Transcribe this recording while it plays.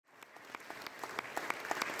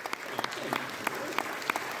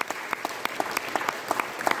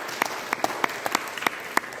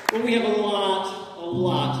Well, we have a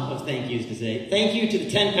lot of thank yous to say. Thank you to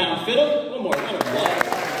the 10-pound fiddle. One more round of applause.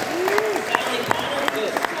 Sally Connor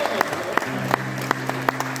did so much work.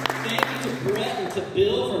 Thank you to Brett and to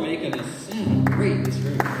Bill for making us sound great in this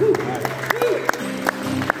room. Woo. Woo.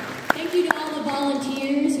 Thank you to all the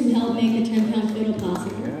volunteers who helped make the 10-pound fiddle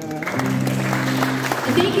possible.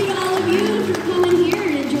 And thank you to all of you for coming here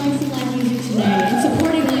and enjoying some live music today and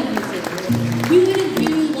supporting live music. We wouldn't do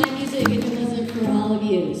live music if it wasn't for all of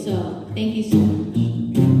you, so thank you so much.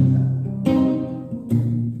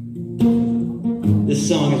 This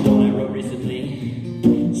song is one I wrote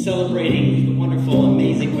recently, celebrating the wonderful,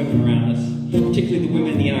 amazing women around us, particularly the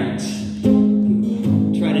women in the arts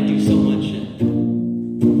who try to do so much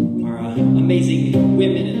and are amazing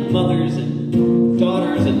women and mothers and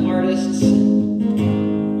daughters and artists.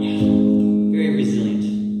 Very resilient. I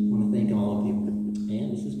want to thank all of you.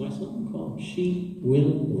 And this is my song called She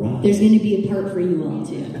Will Rise. There's going to be a part for you all,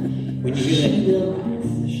 too. When you hear that, She will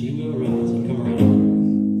rise. She will rise. So come right in.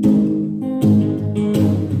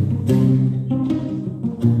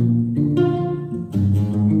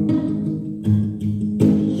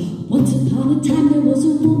 Once upon a time there was a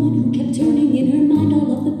woman who kept turning in her mind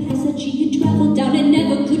all of the paths that she had traveled down and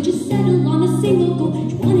never could just settle on a single goal.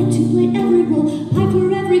 She wanted to play every role, pipe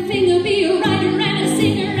for every finger, be a writer and a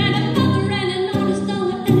singer and a mother and an artist. All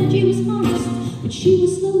her energy was honest, but she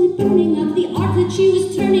was slowly burning out. The art that she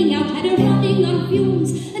was turning out had her running on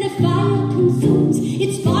fumes, and a fire consumes.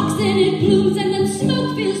 It sparks and it blooms, and then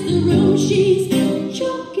smoke fills the room. She's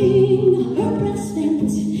choking, her breath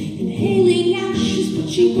stands, inhaling ashes, but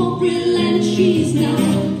she won't relent. She's not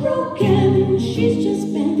broken, she's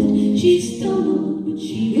just bent. She's stumbled, but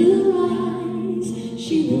she will rise.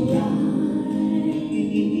 She will rise.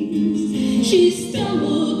 She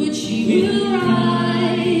stumbled, but she will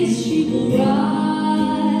rise. She will rise.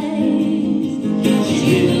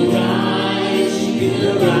 She will rise. She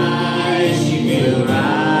will rise. She will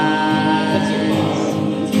rise. That's her boss.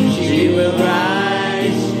 She will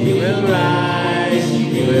rise. She will rise. She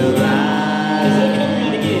will rise. Come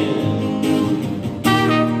around again.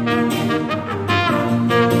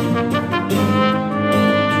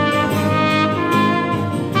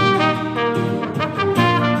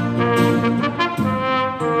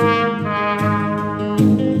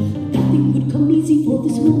 Nothing would come easy for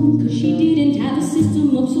this woman, 'cause she didn't have a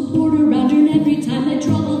system of support around her, and every time that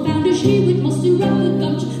trouble found her, she would muster up the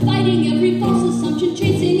gumption, fighting every false assumption,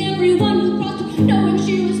 chasing everyone who crossed her, knowing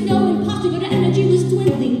she was no imposter, but her energy was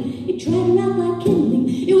dwindling. It tried her out like kindling.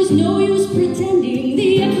 It was no use pretending.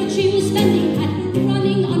 The effort she was spending had her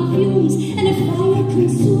running on fumes, and a fire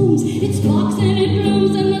consumes. It sparks and it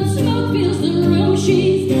blooms, and then smoke fills the room.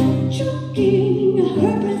 She's choking,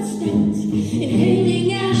 her breath stands,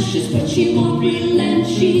 inhaling ashes, but she won't relent.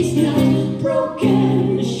 She's not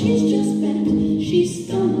broken, she's just bent. She's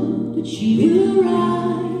stumbled, but she will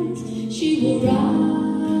rise. She will rise.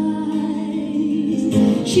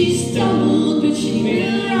 She's stumbled, but she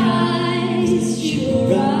will rise. She will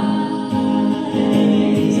rise.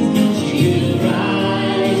 She will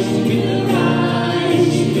rise. She will rise.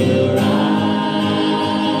 She will rise.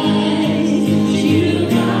 She will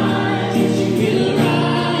rise. She will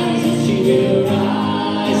rise. She will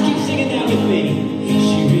rise. Keep singing that with me.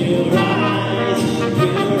 She will rise. She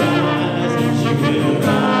will rise. She will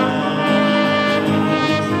rise.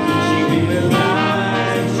 She will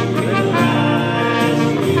rise. She will rise.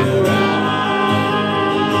 She will rise.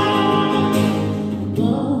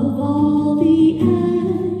 Above all the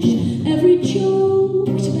ash, every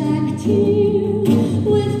choked back tear,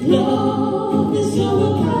 with love this all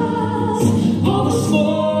will pass. All the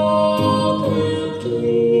smoke will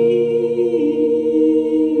clear.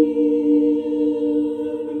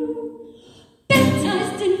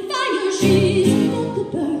 Baptized in fire, she's felt the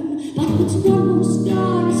burn, but what's one more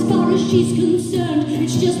star as far as she's concerned?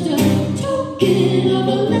 It's just a token of a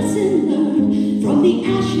lesson learned. From the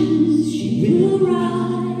ashes she will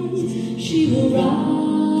rise. She will rise.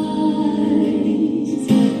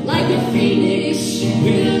 Like a phoenix she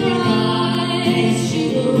will rise. She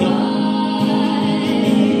will rise.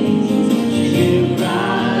 She will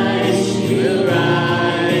rise. She will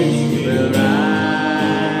rise. She will rise.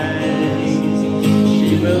 She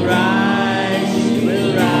will rise. She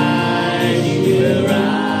will rise. She will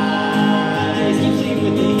rise. Keep singing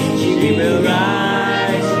with me. She will rise.